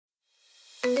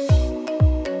Hey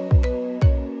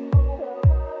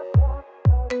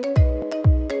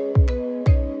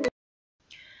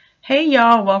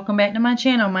y'all, welcome back to my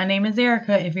channel. My name is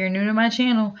Erica. If you're new to my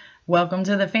channel, welcome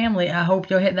to the family. I hope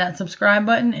you'll hit that subscribe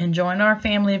button and join our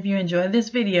family if you enjoy this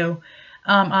video.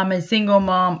 I'm a single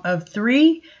mom of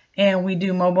 3 and we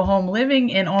do mobile home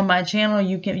living, and on my channel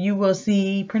you will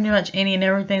see pretty much any and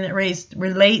everything that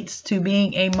relates to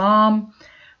being a mom,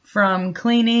 from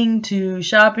cleaning to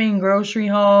shopping, grocery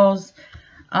hauls,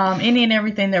 any and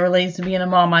everything that relates to being a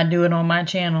mom. I do it on my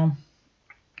channel.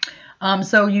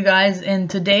 So you guys, in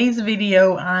today's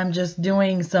video, I'm just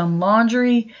doing some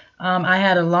laundry. I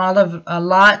had a lot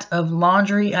of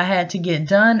laundry I had to get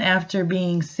done after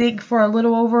being sick for a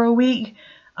little over a week.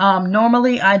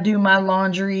 Normally I do my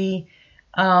laundry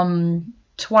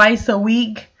twice a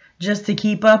week just to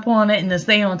keep up on it and to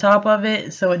stay on top of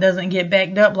it so it doesn't get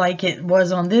backed up like it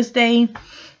was on this day.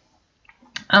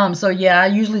 So yeah, I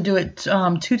usually do it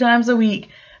 2 times a week.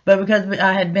 But because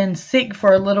I had been sick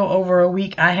for a little over a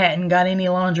week, I hadn't got any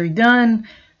laundry done.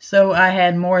 So I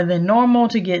had more than normal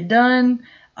to get done.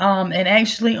 And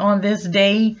actually on this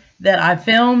day that I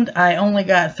filmed, I only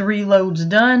got 3 loads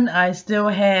done. I still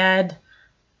had,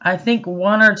 I think,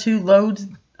 1 or 2 loads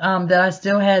that I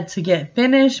still had to get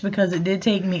finished, because it did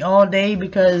take me all day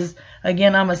because,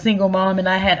 again, I'm a single mom and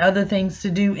I had other things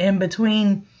to do in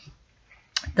between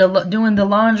doing the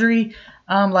laundry.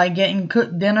 Like getting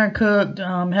dinner cooked,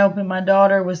 helping my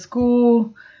daughter with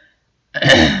school,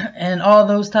 and all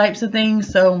those types of things.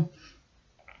 So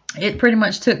it pretty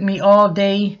much took me all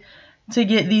day to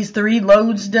get these 3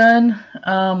 loads done.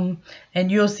 And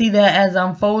you'll see that as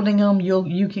I'm folding them. You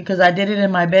can, because I did it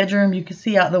in my bedroom, you can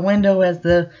see out the window as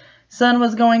the sun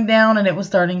was going down and it was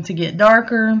starting to get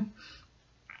darker.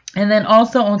 And then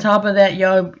also on top of that,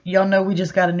 y'all know we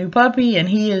just got a new puppy, and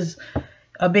he is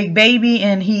a big baby,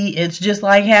 and it's just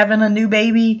like having a new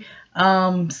baby.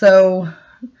 So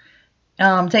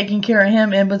taking care of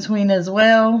him in between as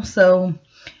well. So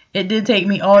it did take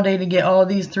me all day to get all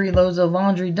these 3 loads of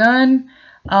laundry done.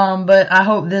 But I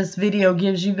hope this video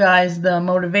gives you guys the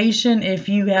motivation if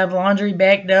you have laundry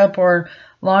backed up, or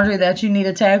laundry that you need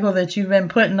to tackle that you've been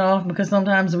putting off, because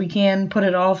sometimes we can put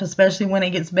it off, especially when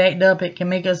it gets backed up. It can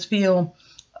make us feel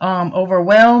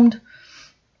overwhelmed.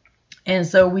 And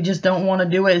so we just don't want to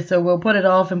do it. So we'll put it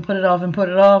off and put it off and put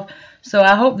it off. So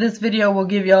I hope this video will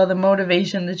give y'all the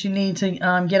motivation that you need to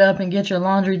get up and get your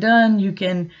laundry done. You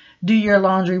can do your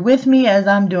laundry with me as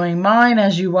I'm doing mine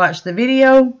as you watch the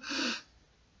video.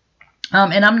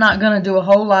 And I'm not going to do a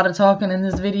whole lot of talking in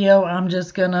this video. I'm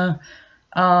just going to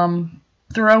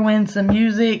throw in some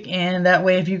music. And that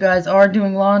way, if you guys are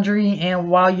doing laundry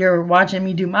and while you're watching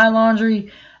me do my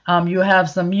laundry, you'll have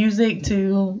some music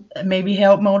to maybe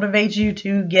help motivate you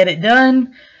to get it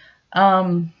done.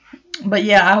 But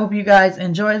yeah, I hope you guys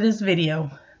enjoy this video.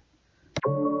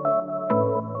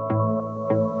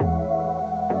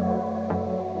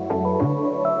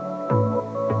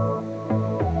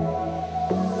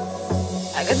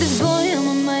 I got this boy on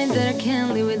my mind that I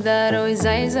can't live without. Oh, his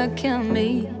eyes are killing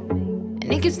me,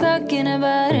 and he keeps talking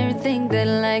about everything that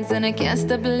he likes, and I can't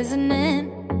stop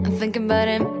listening. I'm thinking about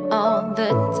him all the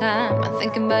time. I'm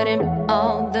thinking about him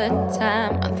all the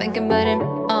time. I'm thinking about him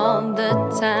all the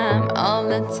time, all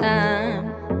the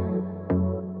time.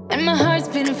 And my heart's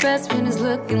beating fast when he's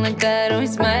looking like that. Oh,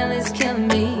 his smile is killing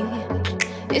me.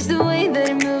 It's the way that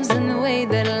he moves and the way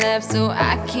that he laughs, so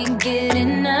I can't get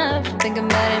enough. Thinking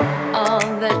about him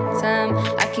all the time.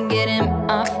 I can't get him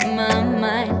off my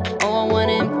mind. Oh, I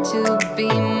want him to be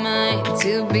mine,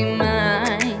 to be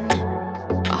mine.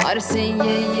 My heart is saying yeah,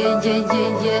 yeah, yeah,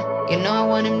 yeah, yeah. You know I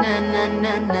want him now, now,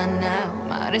 now, now, now.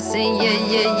 My heart is saying yeah,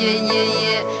 yeah, yeah, yeah,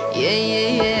 yeah, yeah,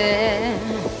 yeah,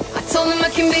 yeah. I told him I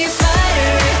can be a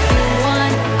fighter if you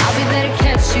want. I'll be there to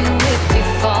catch you if you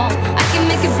fall. I can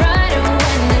make it brighter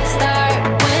when it starts,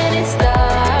 when it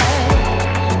starts.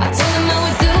 I told him I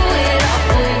would do it all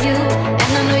for you,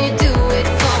 and I know you do it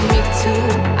for me too.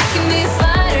 I can be a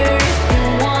fighter if you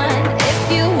want, if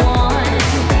you want.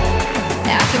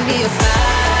 I can be a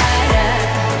fighter.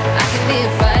 I can be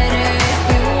a fighter if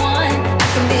you want. I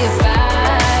can be a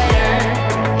fighter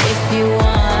if you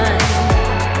want.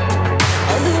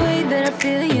 All the way that I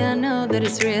feel, yeah, I know that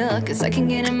it's real, cause I can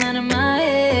get him out of my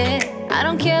head. I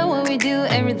don't care what we do,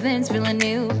 everything's feeling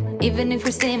new, even if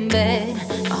we stay in bed.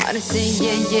 My heart is saying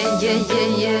yeah, yeah, yeah, yeah,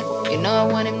 yeah. You know I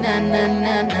want him now, now,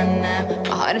 now, now, now.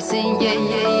 My heart is saying yeah,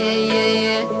 yeah, yeah, yeah,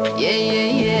 yeah, yeah, yeah,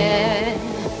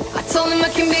 yeah. I told him I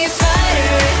can be a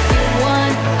fighter if you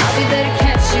want. I'll be there to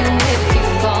catch you if you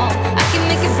fall. I can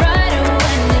make it brighter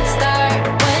when it starts,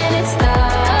 when it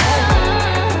starts.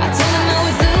 I told him I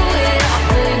would do it all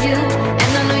for you,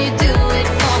 and I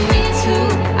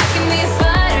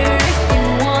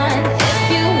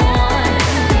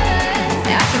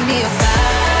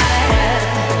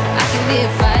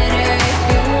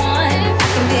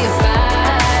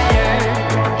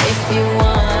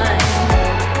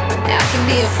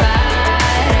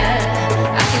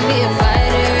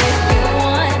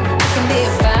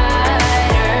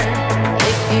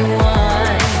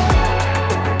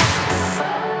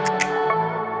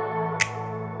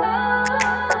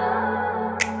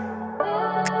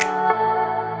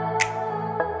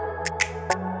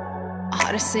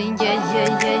heart is saying yeah,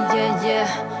 yeah, yeah, yeah,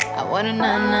 yeah. I wanna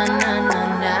na na na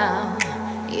na now.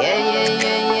 Yeah, yeah,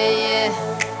 yeah, yeah,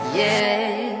 yeah,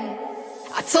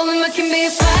 yeah. I told him I can be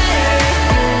a fighter if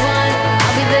you want.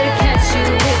 I'll be there to catch you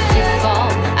if you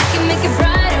fall. I can make it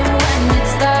brighter when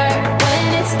it's dark, when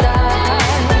it's dark.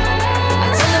 I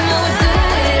told him I would do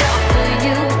it all for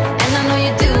you, and I know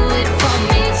you do it for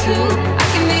me too. I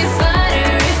can be a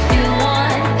fighter if you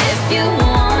want, if you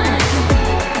want.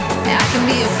 I can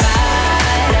be a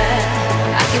fighter,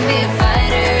 I can be a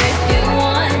fighter if you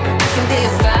want. I can be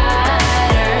a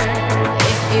fighter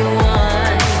if you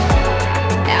want.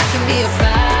 I can be a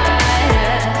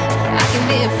fighter, I can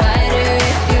be a fighter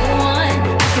if you want.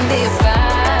 I can be a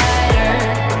fighter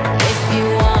if you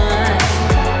want.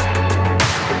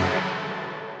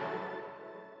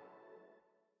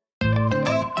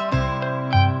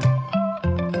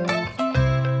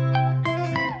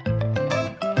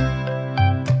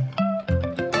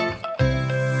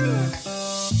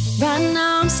 Right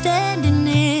now I'm standing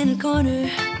in the corner.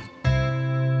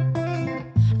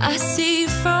 I see you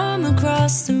from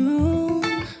across the room.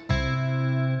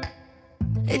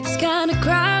 It's kinda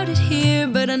crowded here,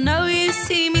 but I know you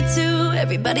see me too.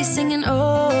 Everybody's singing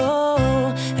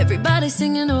oh, everybody's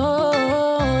singing oh.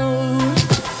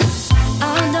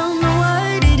 I don't know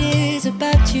what it is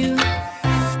about you.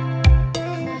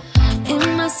 It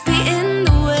must be in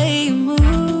the way you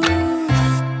move.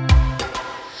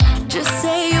 Just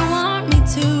say you want me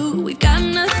to. We've got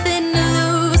nothing to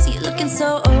lose. You're looking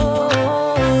so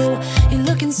old. You're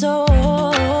looking so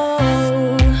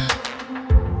old.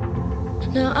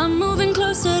 Now I'm moving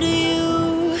closer to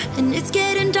you, and it's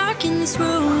getting dark in this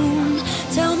room.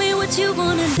 Tell me what you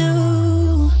wanna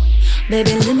do.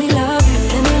 Baby, let me love you,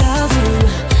 let me love you.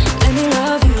 Let me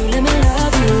love you, let me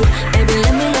love you. Baby,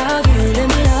 let me love you, let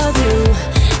me love you.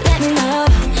 Let me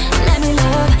love, let me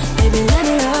love. Baby, let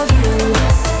me love you.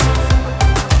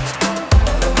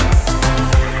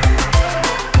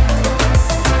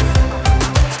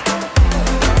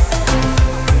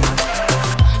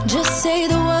 Just say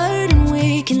the word and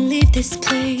we can leave this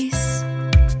place.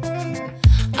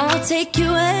 I'll take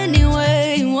you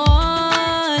anywhere you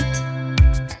want.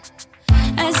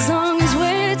 As long as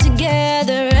we're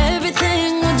together,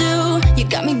 everything we'll do. You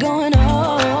got me going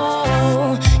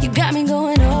oh, you got me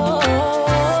going oh.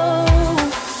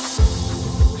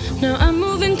 Now I'm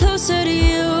moving closer to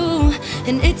you,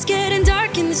 and it's getting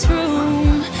dark in this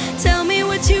room. Tell me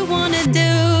what you wanna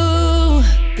do.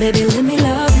 Baby, let me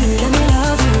love you, let me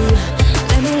love you.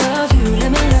 Let me love you,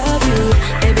 let me love you.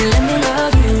 Baby, let me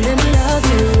love you, let me love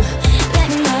you. Let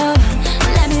me love,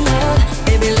 let me love.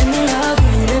 Baby, let me love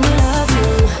you, let me love you.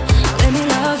 Let me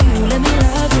love you, let me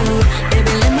love you.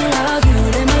 Baby, let me love you,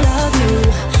 let me love you.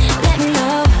 Let me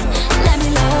love, let me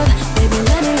love. Baby,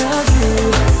 let me love you.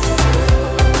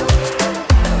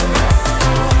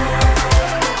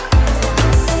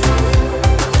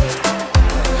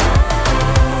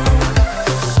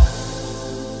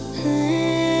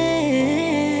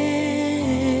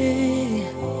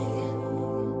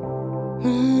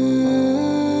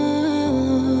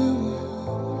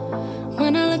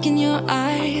 When I look in your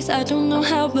eyes, I don't know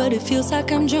how, but it feels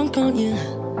like I'm drunk on you.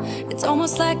 It's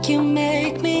almost like you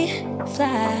make me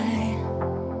fly.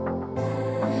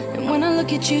 And when I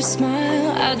look at you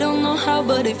smile, I don't know how,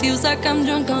 but it feels like I'm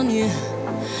drunk on you.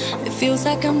 It feels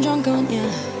like I'm drunk on you.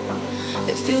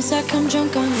 It feels like I'm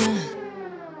drunk on you.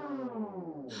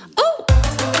 Oh!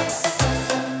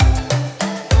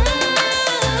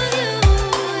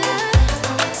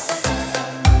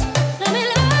 Let me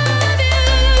love you.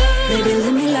 Baby,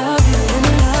 let me love you, let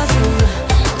me love you.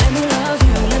 Let me love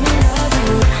you, let me love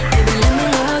you. Baby, let me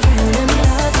love you, let me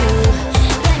love you.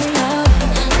 Let me love,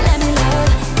 let me love.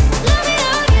 Let me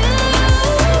love you.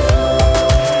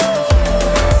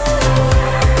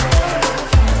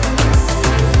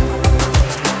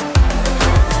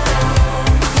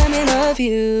 Let me love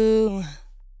you.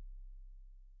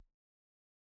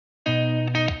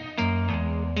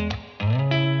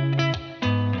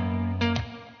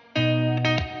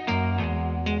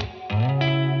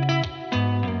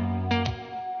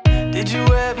 Did you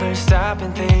ever stop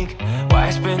and think,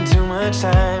 why spend too much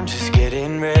time just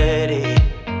getting ready?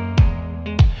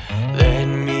 Let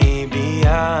me be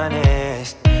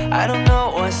honest, I don't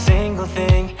know a single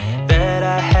thing that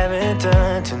I haven't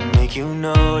done to make you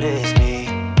notice me.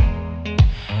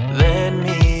 Let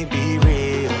me be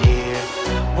real here.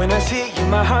 When I see you,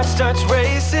 my heart starts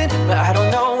racing, but I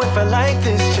don't know if I like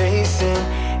this chasing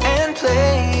and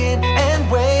playing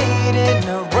and waiting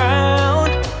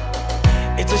around.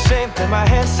 It's a shame that my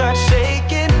hands start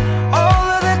shaking all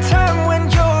of the time when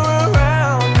you're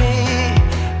around me.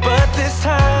 But this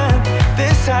time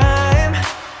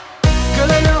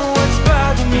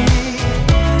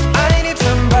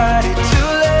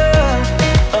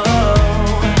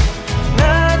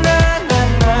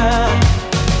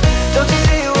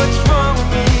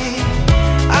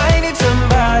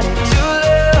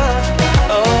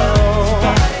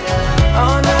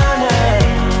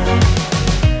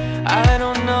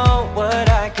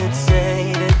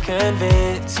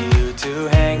convince you to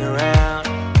hang around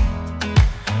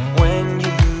when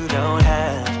you don't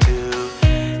have to.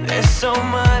 There's so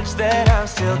much that I'm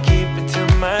still keeping to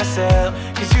myself,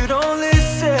 'cause you don't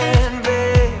listen,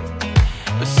 babe,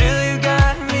 but still you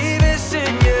got me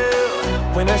missing you.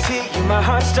 When I see you, my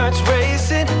heart starts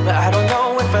racing, but I don't know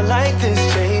if I like this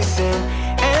chasing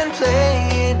and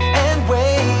playing and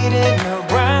waiting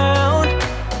around.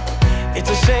 It's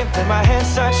a shame that my hands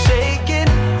start shaking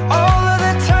all of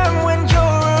the time when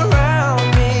you're around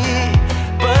me.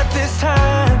 But this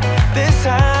time,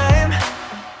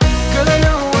 girl, I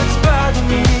know what's bothering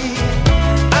me.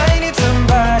 I need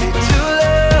somebody to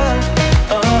love.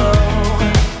 Oh,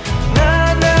 nah,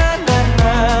 nah, nah,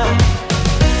 nah.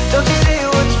 Don't you see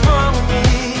what's wrong with me?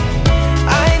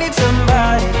 I need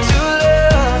somebody to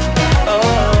love. Oh,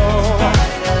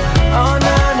 oh,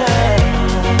 nah, nah.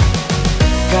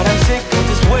 God, I'm sick of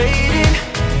this waiting.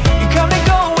 You got me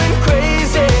going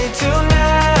crazy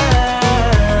tonight.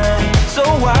 So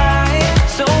why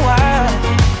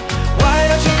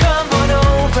don't you come on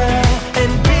over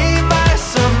and be my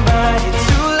somebody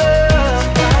to love?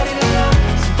 Somebody to love,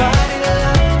 somebody to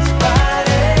love,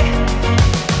 somebody.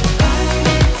 I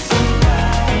need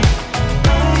somebody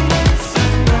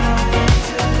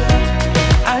to love.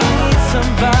 I need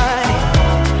somebody.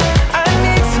 I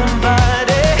need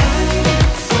somebody.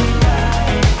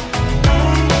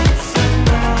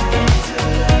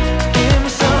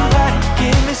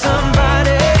 Give me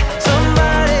somebody,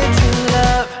 somebody to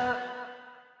love.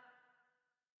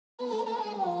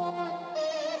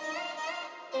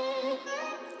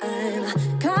 I'm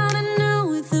kinda new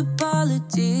with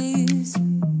apologies.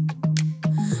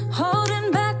 Holding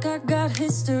back, I got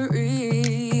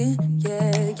history.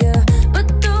 Yeah. But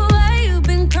the way you've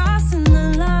been crossing the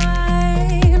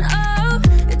line, oh,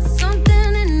 it's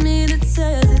something in me that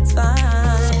says it's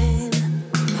fine.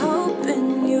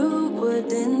 Hoping you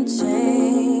wouldn't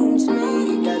change me.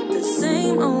 Got the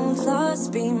same old thoughts,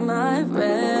 be my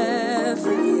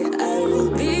referee. I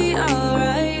will be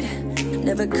alright.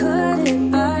 Never cut it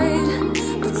right,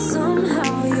 but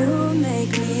somehow you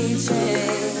make me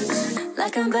change.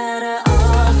 Like I'm better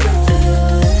off with you.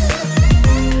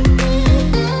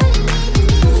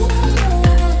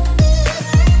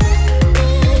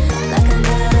 Like I'm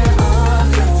better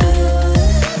off with you.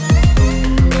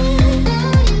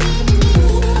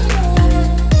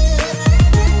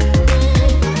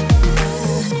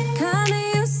 Kinda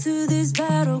used to these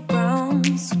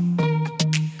battlegrounds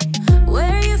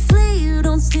where you flee, you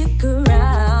don't stick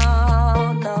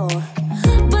around, no.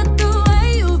 But the way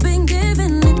you've been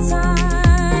giving me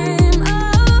time,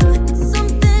 oh, it's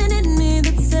something in me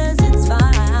that says it's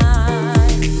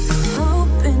fine.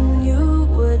 Hoping you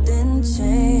wouldn't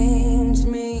change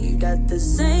me. Got the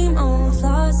same old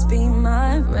thoughts, be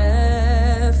my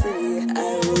referee.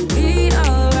 I will be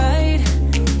alright,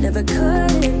 never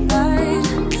cut it right,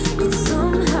 but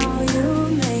somehow you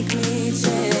make me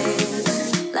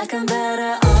change. Like I'm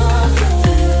better off with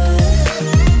you.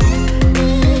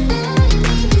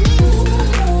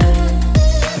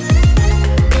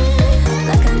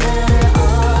 Like I'm better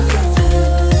off with you.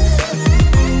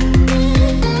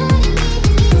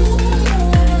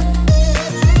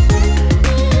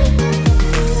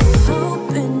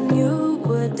 Hoping you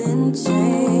wouldn't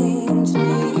change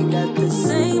me. Got the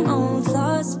same old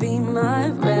thoughts, be my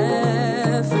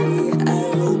referee. I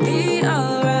will be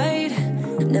alright,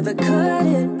 never cut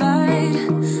it right,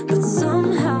 but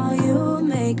somehow you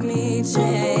make me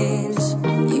change.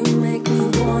 You make me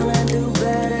wanna do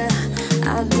better.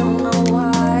 I don't know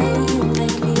why. You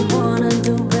make me wanna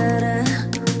do better.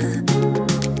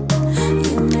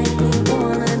 You make me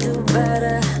wanna do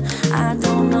better. I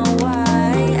don't know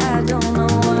why. I don't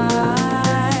know why.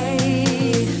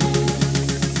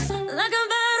 Like I'm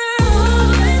better off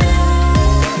with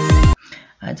you.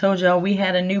 I told y'all we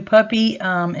had a new puppy,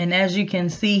 and as you can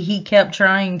see, he kept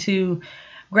trying to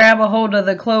grab a hold of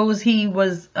the clothes. He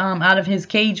was out of his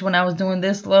cage when I was doing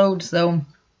this load, so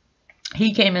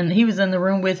he came in. He was in the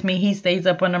room with me. He stays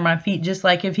up under my feet just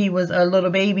like if he was a little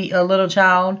baby, a little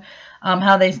child.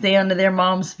 How they stay under their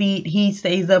mom's feet, he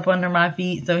stays up under my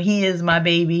feet, so he is my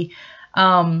baby.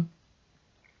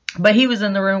 But he was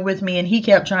in the room with me, and he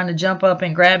kept trying to jump up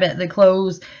and grab at the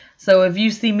clothes. So if you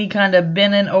see me kind of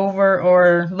bending over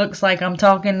or looks like I'm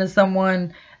talking to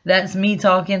someone, that's me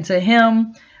talking to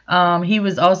him. He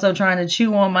was also trying to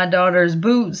chew on my daughter's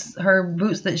boots, her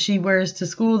boots that she wears to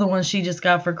school, the ones she just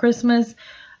got for Christmas.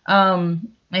 And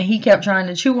he kept trying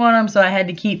to chew on them, so I had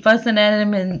to keep fussing at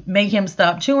him and make him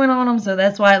stop chewing on them. So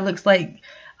that's why it looks like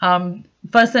I'm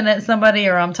fussing at somebody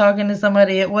or I'm talking to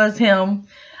somebody. It was him.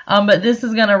 But this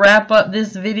is going to wrap up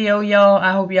this video, y'all.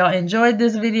 I hope y'all enjoyed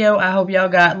this video. I hope y'all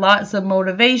got lots of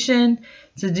motivation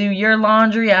to do your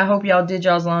laundry. I hope y'all did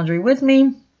y'all's laundry with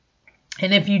me.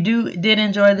 And if you did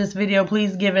enjoy this video,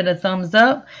 please give it a thumbs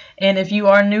up. And if you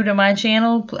are new to my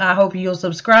channel, I hope you'll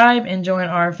subscribe and join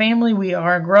our family. We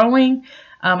are growing.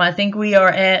 I think we are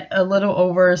at a little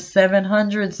over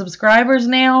 700 subscribers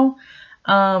now.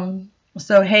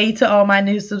 So hey to all my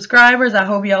new subscribers. I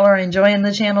hope y'all are enjoying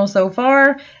the channel so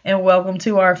far. And welcome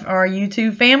to our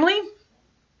YouTube family.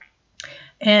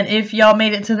 And if y'all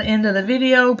made it to the end of the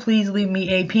video, please leave me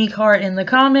a pink heart in the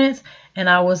comments. And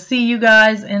I will see you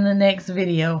guys in the next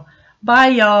video. Bye,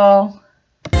 y'all.